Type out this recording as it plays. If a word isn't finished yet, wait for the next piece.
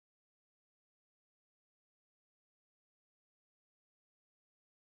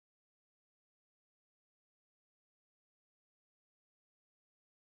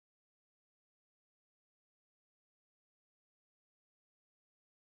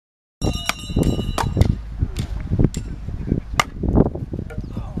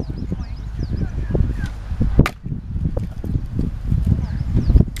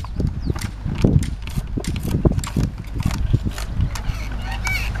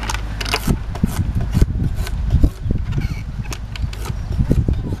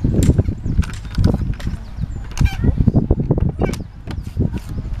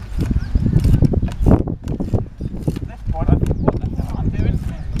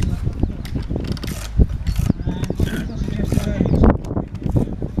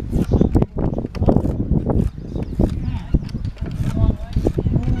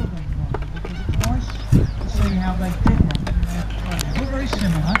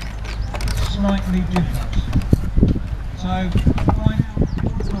slightly different. So right now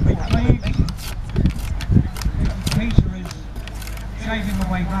will be cleaved. Peter is shaving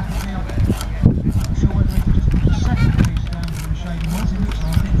away rapidly. I'm not sure whether he can just put the second piece down from the shaving horse. It looks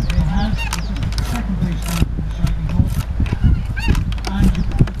like it. It has. It's just the second piece down from the shaving horse. And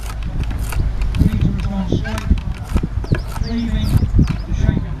Peter has gone straight, cleaving the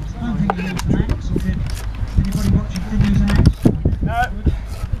shaving horse. I don't think he used an axe, or did anybody watching did use an axe? No.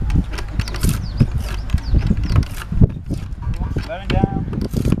 Slowing down.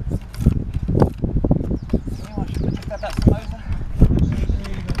 Anyone should just have that closer.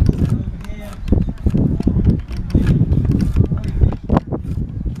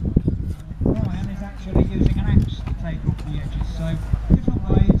 Brian is actually using an axe to take off the edges, so different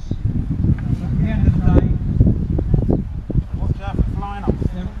ways. But at the end of the day, watch out for flying off.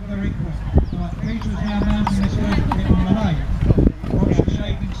 they're equal. Right, Peter is now mounting this first bit on the lathe. Watch the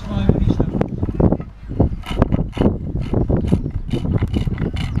shaving slow when he starts.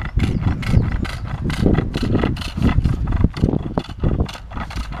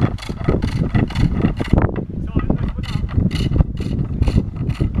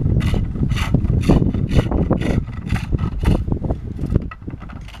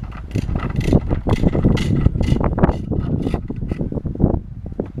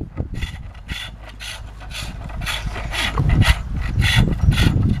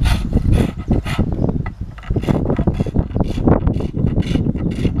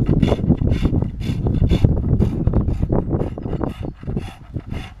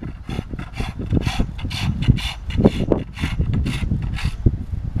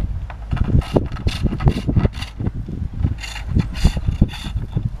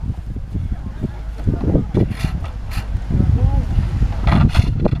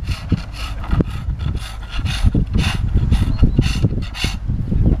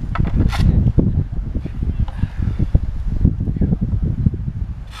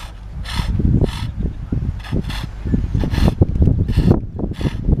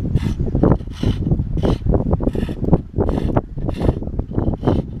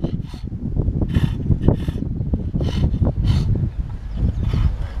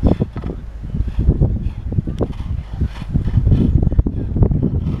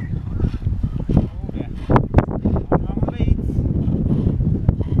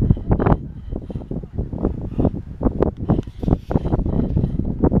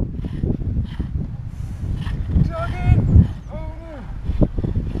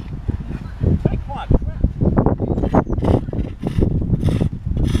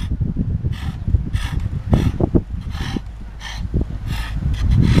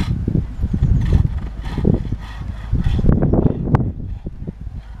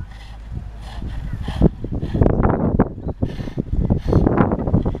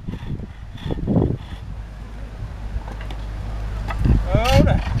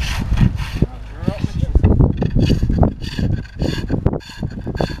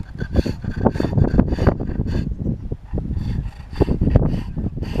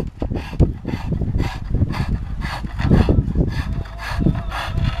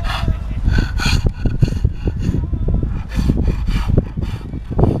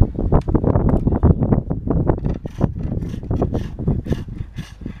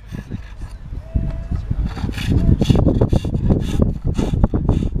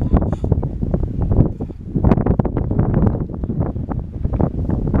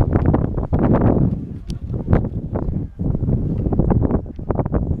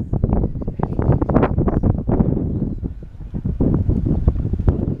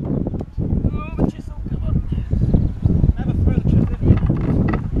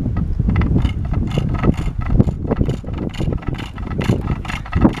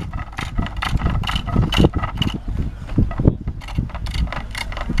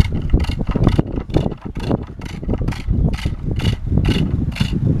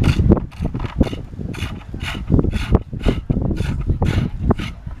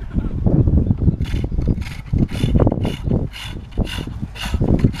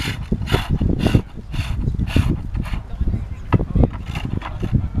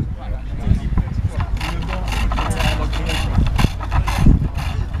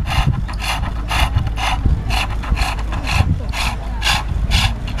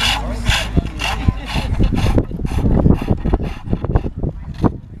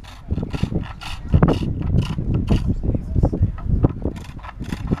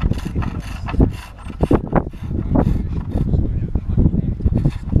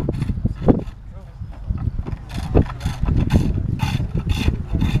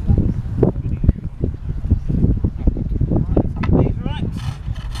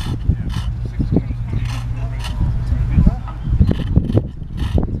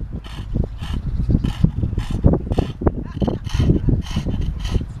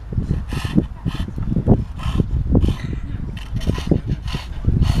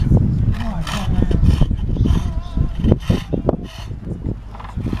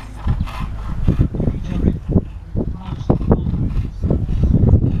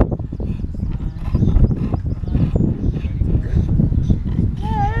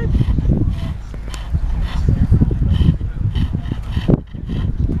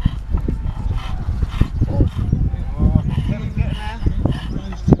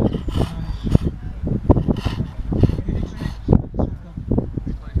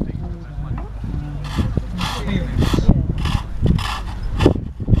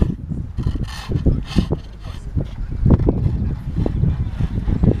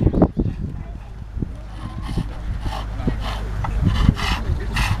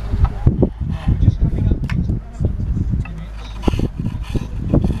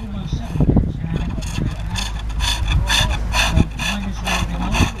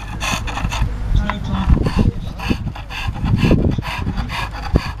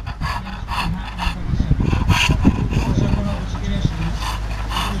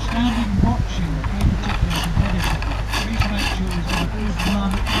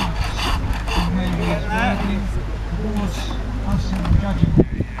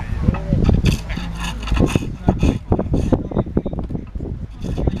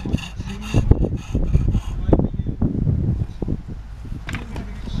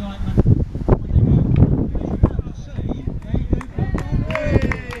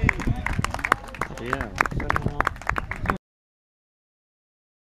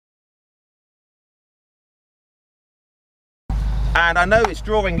 And I know it's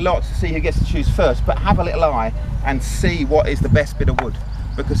drawing lots to see who gets to choose first, but have a little eye and see what is the best bit of wood,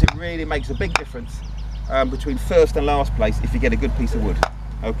 because it really makes a big difference between first and last place if you get a good piece of wood.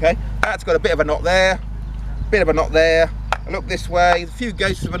 Okay, that's got a bit of a knot there, bit of a knot there. I look this way, a few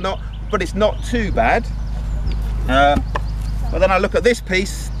ghosts of a knot, but it's not too bad. But then I look at this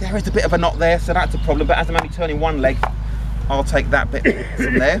piece, there is a bit of a knot there, so that's a problem, but as I'm only turning one leg, I'll take that bit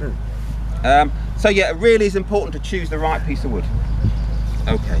from there. So yeah, it really is important to choose the right piece of wood.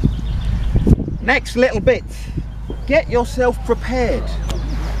 Okay. Next little bit, get yourself prepared.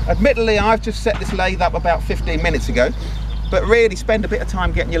 Admittedly, I've just set this lathe up about 15 minutes ago, but really spend a bit of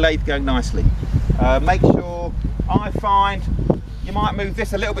time getting your lathe going nicely. Make sure, I find, you might move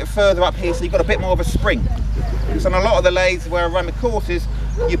this a little bit further up here so you've got a bit more of a spring. Because on a lot of the lathes where I run the courses,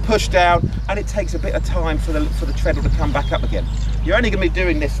 you push down and it takes a bit of time for the treadle to come back up again. You're only going to be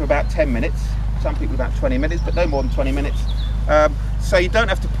doing this for about 10 minutes, some people about 20 minutes, but no more than 20 minutes. So you don't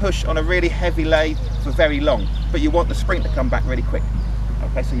have to push on a really heavy lathe for very long, but you want the spring to come back really quick.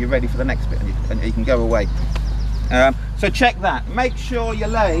 Okay, so you're ready for the next bit and you can go away. So check that. Make sure your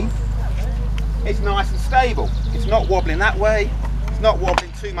lathe is nice and stable. It's not wobbling that way. It's not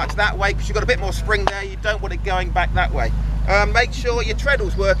wobbling too much that way because you've got a bit more spring there. You don't want it going back that way. Make sure your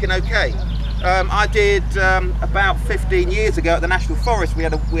treadle's working okay. I did about 15 years ago at the National Forest. We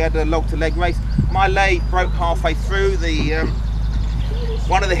had a log to leg race. My lathe broke halfway through.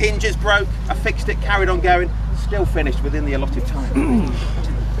 One of the hinges broke. I fixed it, carried on going. Still finished within the allotted time.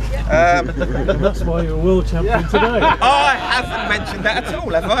 That's why you're a world champion today. I haven't mentioned that at all,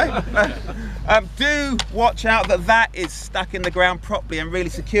 have I? Do watch out that is stuck in the ground properly and really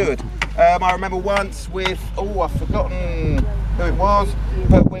secured. I remember once with, I've forgotten who it was,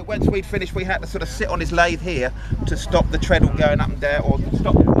 but once we'd finished, we had to sort of sit on his lathe here to stop the treadle going up and down, or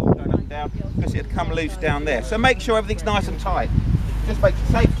stop the wheel going up and down, because it had come loose down there. So make sure everything's nice and tight. Just makes it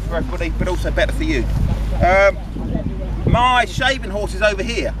safer for everybody, but also better for you. My shaving horse is over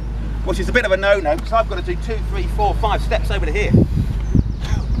here, which is a bit of a no-no, because I've got to do 2, 3, 4, 5 steps over to here.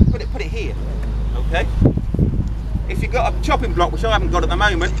 Put it here, okay? If you've got a chopping block, which I haven't got at the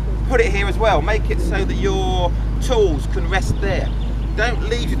moment, put it here as well. Make it so that your tools can rest there. Don't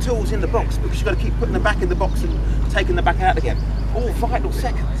leave your tools in the box, because you've got to keep putting them back in the box and taking them back out again. All vital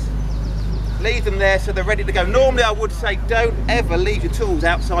seconds. Leave them there so they're ready to go. Normally I would say don't ever leave your tools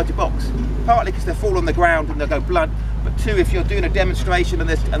outside your box, partly because they fall on the ground and they'll go blunt, but two, if you're doing a demonstration and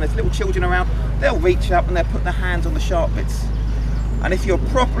there's little children around, they'll reach up and they'll put their hands on the sharp bits. And if you're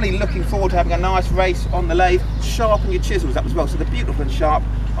properly looking forward to having a nice race on the lathe, sharpen your chisels up as well, so they're beautiful and sharp.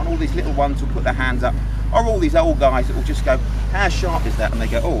 On all these little ones who'll put their hands up, or all these old guys that will just go, how sharp is that? And they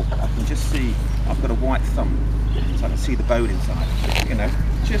go, oh, I can just see I've got a white thumb, so I can see the bone inside. You know,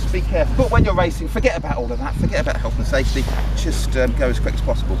 just be careful. But when you're racing, forget about all of that, forget about health and safety, just go as quick as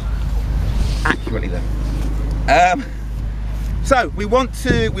possible. Accurately then. So we want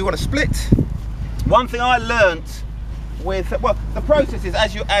to split. One thing I learnt with, well, the process is,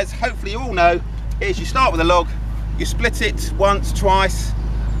 as hopefully you all know, is you start with a log, you split it once, twice.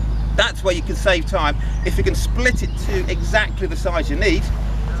 That's where you can save time. If you can split it to exactly the size you need,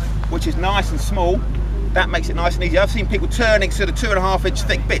 which is nice and small, that makes it nice and easy. I've seen people turning sort of 2.5 inch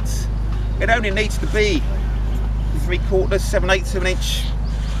thick bits. It only needs to be 3/4, 7/8 of an inch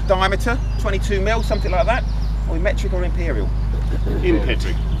diameter, 22 mil, something like that. Or metric or imperial?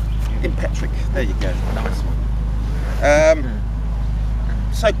 Impetric. Impetric, there you go, nice one.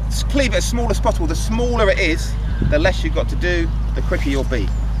 So cleave it as small as possible. The smaller it is, the less you've got to do, the quicker you'll be.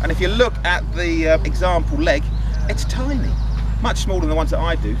 And if you look at the example leg, it's tiny, much smaller than the ones that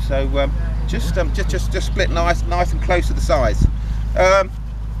I do. So just split nice and close to the size.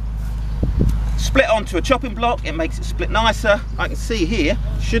 Split onto a chopping block, it makes it split nicer. I can see here,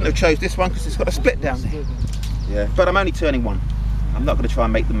 shouldn't have chose this one because it's got a split down there. Yeah, but I'm only turning one. I'm not going to try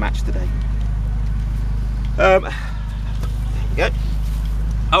and make them match today. There we go.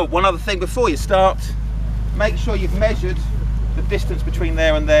 Oh, one other thing before you start, make sure you've measured the distance between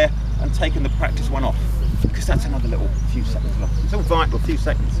there and taken the practice one off, because that's another little few seconds long. It's all vital, a few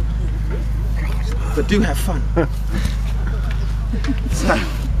seconds. But do have fun.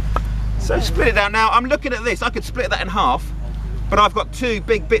 So split it down. Now I'm looking at this, I could split that in half, but I've got 2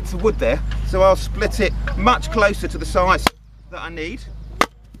 big bits of wood there, so I'll split it much closer to the size that I need.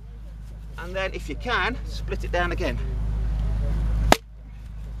 And then if you can, split it down again.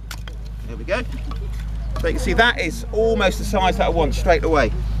 There we go. So you can see that is almost the size that I want straight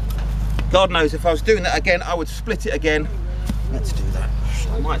away. God knows if I was doing that again, I would split it again. Let's do that.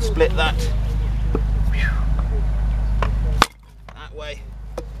 I might split that way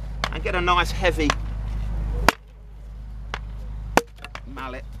and get a nice heavy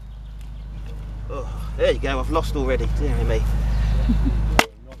mallet. Oh, there you go, I've lost already, dear me.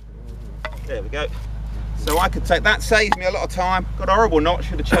 There we go. So I could take, that saves me a lot of time. Got a horrible knot,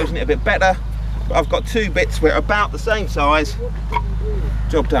 should have chosen it a bit better. But I've got two bits which are about the same size.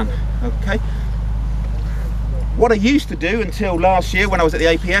 Job done, okay. What I used to do until last year when I was at the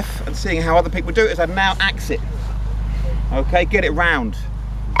APF and seeing how other people do it is I'd now axe it. Okay, get it round.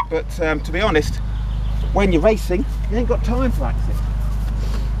 But to be honest, when you're racing, you ain't got time for axing.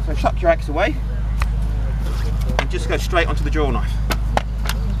 So chuck your axe away and just go straight onto the draw knife.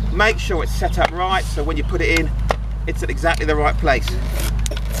 Make sure it's set up right so when you put it in, it's at exactly the right place.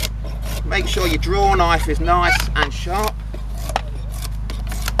 Make sure your draw knife is nice and sharp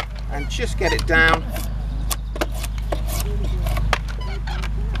and just get it down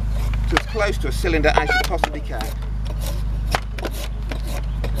to as close to a cylinder as you possibly can.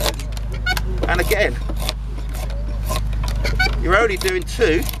 And again, you're only doing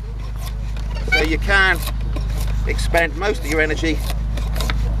two, so you can expend most of your energy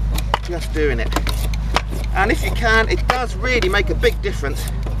just doing it. And if you can, it does really make a big difference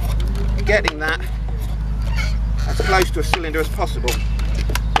getting that as close to a cylinder as possible,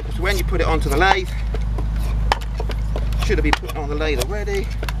 because when you put it onto the lathe, should have been put on the lathe already.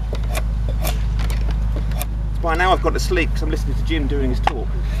 By now I've got to sleep because I'm listening to Jim doing his talk.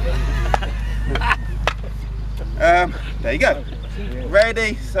 There you go,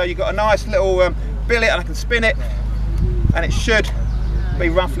 ready. So you've got a nice little billet and I can spin it and it should be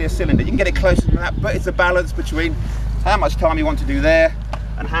roughly a cylinder. You can get it closer than that, but it's a balance between how much time you want to do there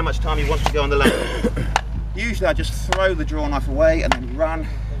and how much time you want to go on the lathe. Usually I just throw the draw knife away and then run,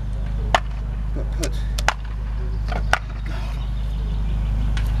 but put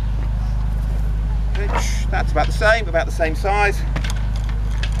that's about the same size.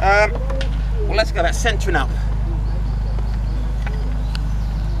 Well, let's go about centering up.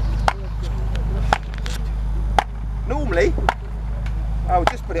 Normally I would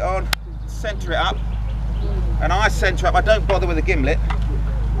just put it on, center it up, and I center up. I don't bother with a gimlet.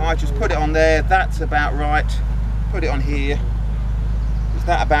 I just put it on there. That's about right. Put it on here. Is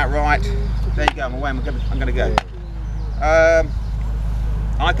that about right? There you go. I'm away. I'm gonna go.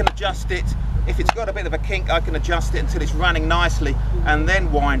 I can adjust it. If it's got a bit of a kink, I can adjust it until it's running nicely and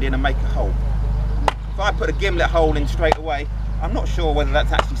then wind in and make a hole. If I put a gimlet hole in straight away, I'm not sure whether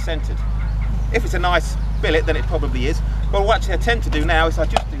that's actually centered. If it's a nice billet, then it probably is. But what actually I tend to do now is I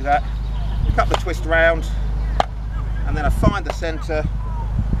just do that, a couple of twists round, and then I find the centre,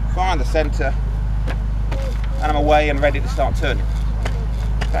 and I'm away and ready to start turning.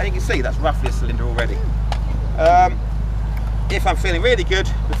 And you can see that's roughly a cylinder already. If I'm feeling really good,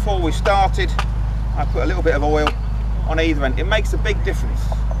 before we started, I put a little bit of oil on either end. It makes a big difference,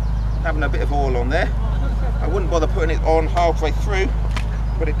 having a bit of oil on there. I wouldn't bother putting it on halfway through,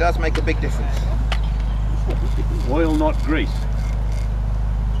 but it does make a big difference. Oil, not grease.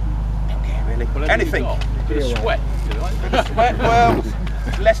 Okay, really. Anything. Bit of sweat. Bit of sweat, well,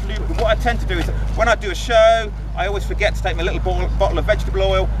 less lubricant. What I tend to do is, when I do a show, I always forget to take my little bottle of vegetable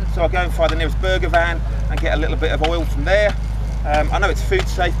oil, so I go and find the nearest burger van and get a little bit of oil from there. I know it's food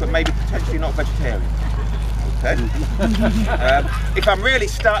safe, but maybe potentially not vegetarian. Okay. If I'm really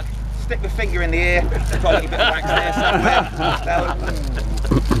stuck, stick my finger in the ear, got a little bit of wax there somewhere.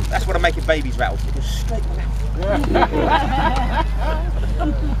 That's what I'm making babies rattle. It goes straight down.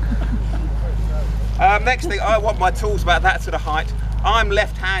 Next thing, I want my tools about that sort of height. I'm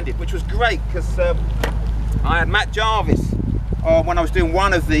left-handed, which was great because I had Matt Jarvis when I was doing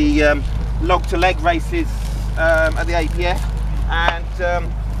one of the log-to-leg races at the APF, and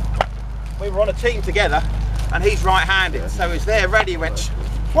we were on a team together, and he's right-handed, so he's there ready. He went,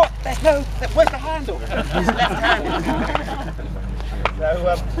 what the hell? Where's the handle? He's left-handed.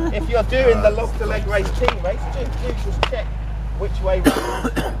 So if you're doing the log-to-leg race team race, just check which way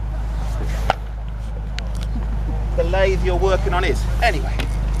the lathe you're working on is. Anyway,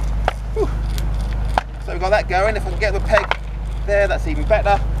 whew. So we've got that going. If I can get the peg there, that's even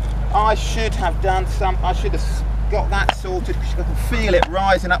better. I should have got that sorted because I can feel it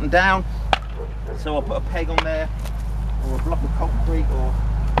rising up and down. So I'll put a peg on there, or a block of concrete, or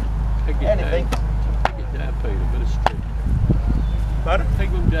anything. Peg it down, Pete, a bit of string. Pardon?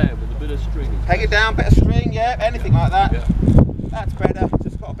 Peg them down with a bit of string. Peg it down, bit of string, yeah, anything like that. Yeah. That's better.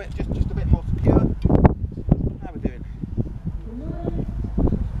 Just got a bit, just a bit more secure. How are we doing?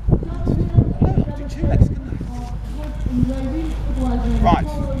 Do two legs, couldn't I? Right,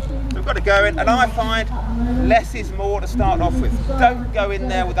 so we've got to go in, and I find less is more to start off with. Don't go in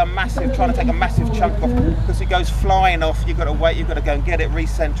there with a massive, trying to take a massive chunk off, because it goes flying off. You've got to wait, you've got to go and get it,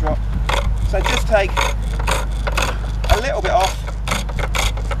 recenter off. So just take a little bit off,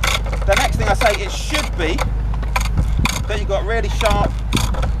 thing I say, it should be that you've got really sharp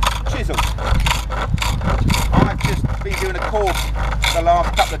chisels. I've just been doing a course the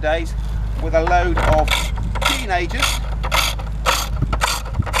last couple of days with a load of teenagers,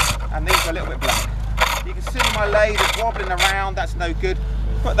 and these are a little bit blunt. You can see my lathe is wobbling around, that's no good.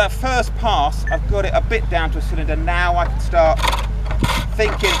 But that first pass, I've got it a bit down to a cylinder. Now I can start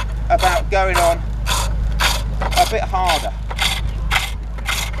thinking about going on a bit harder.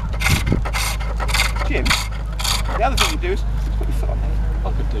 Jim, the other thing you do is put your foot on there.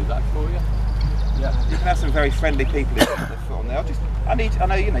 I could do that for you. Yeah. You can have some very friendly people who put their foot on there. I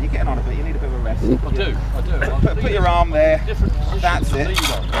know, you know, you're getting on a bit, you need a bit of a rest. I do. Put your arm there, Different positions that's to it.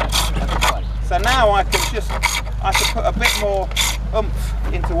 lead on. That's right. So now I can put a bit more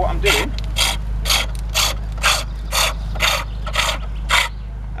oomph into what I'm doing.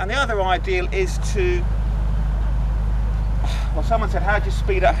 And the other ideal is to, well, someone said, how do you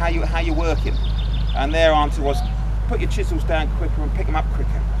speed up how you're working? And their answer was, put your chisels down quicker and pick them up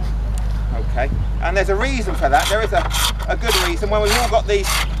quicker. Okay, and there's a reason for that. There is a good reason. When we've all got these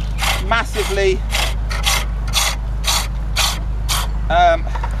massively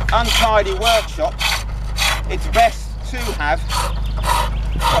untidy workshops, it's best to have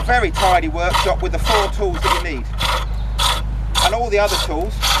a very tidy workshop with the 4 tools that you need, and all the other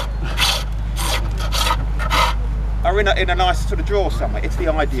tools are in a nice sort of drawer somewhere. It's the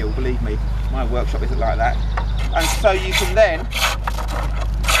ideal, believe me. My workshop isn't like that, and so you can then,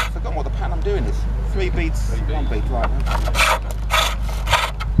 I've forgotten what the pattern I'm doing is. 3 beads, 1 bead, right.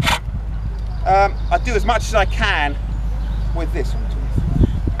 I do as much as I can with this one.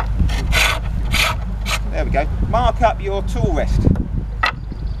 There we go. Mark up your tool rest.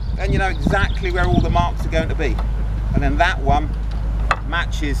 Then you know exactly where all the marks are going to be. And then that one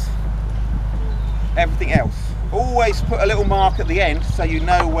matches everything else. Always put a little mark at the end so you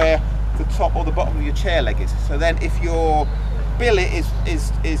know where the top or the bottom of your chair leg is. So then if your billet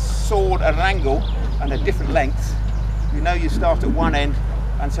is sawed at an angle and they're different lengths, you know you start at one end,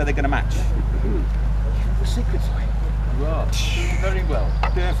 and so they're going to match. The secret's away. Right. Doing very well.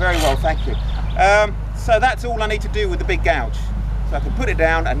 Doing very well, thank you. So that's all I need to do with the big gouge. So I can put it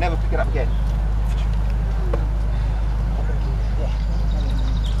down and never pick it up again.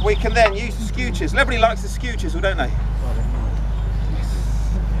 We can then use the skew chisel. Everybody likes the skew chisel, don't they?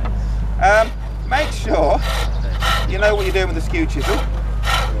 Make sure you know what you're doing with the skew chisel.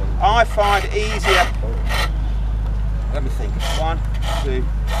 I find it easier, let me think, 1, 2,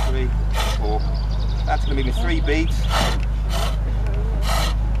 3, 4, that's going to be my 3 beads.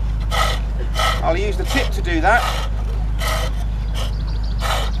 I'll use the tip to do that,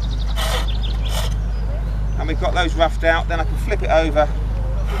 and we've got those roughed out. Then I can flip it over,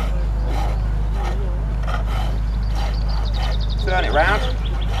 turn it round,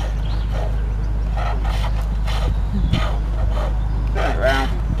 turn it round,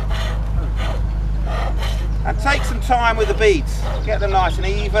 and take some time with the beads. Get them nice and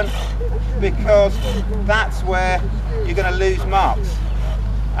even, because that's where you're going to lose marks.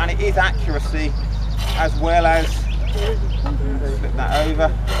 And it is accuracy as well as, flip that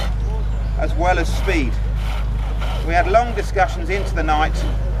over, as well as speed. We had long discussions into the night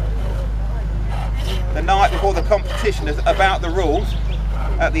before the competition about the rules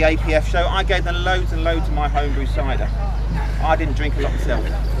at the APF show. I gave them loads and loads of my homebrew cider. I didn't drink a lot myself.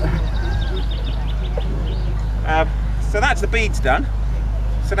 So that's the beads done.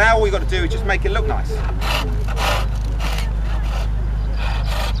 So now all we've got to do is just make it look nice.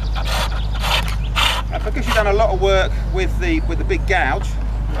 Because you've done a lot of work with the big gouge,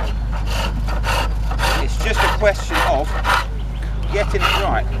 it's just a question of getting it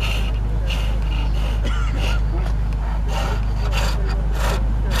right.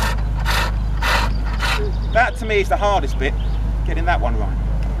 That to me is the hardest bit, getting that one right.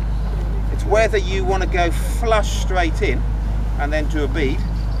 It's whether you want to go flush straight in and then do a bead,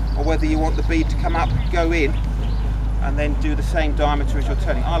 or whether you want the bead to come up, go in, and then do the same diameter as you're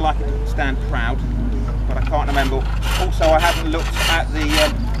turning. I like it to stand proud, but I can't remember. Also, I haven't looked at the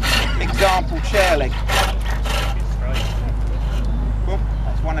example chair leg. Cool,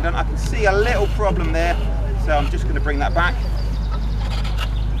 that's one I done. I can see a little problem there, so I'm just going to bring that back.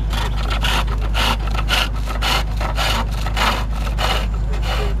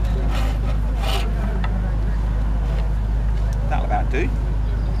 That'll about do.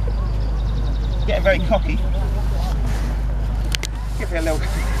 Getting very cocky. Give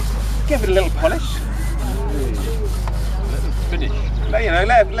it a little polish. Let them finish. You know,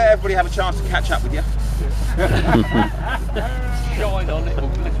 let everybody have a chance to catch up with you. Shine on it or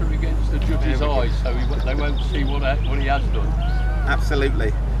glitter against the judge's eyes so they won't see what he has done.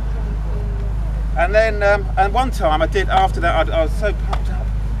 Absolutely. And then, and one time I did, after that, I was so pumped up,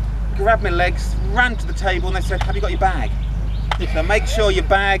 grabbed my legs, ran to the table, and they said, have you got your bag? So make sure your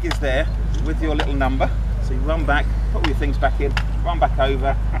bag is there with your little number. So you run back, put all your things back in, run back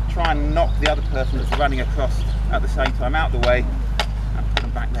over, try and knock the other person that's running across at the same time out the way, and put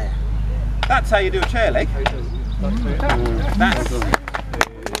them back there. That's how you do a chair leg. That's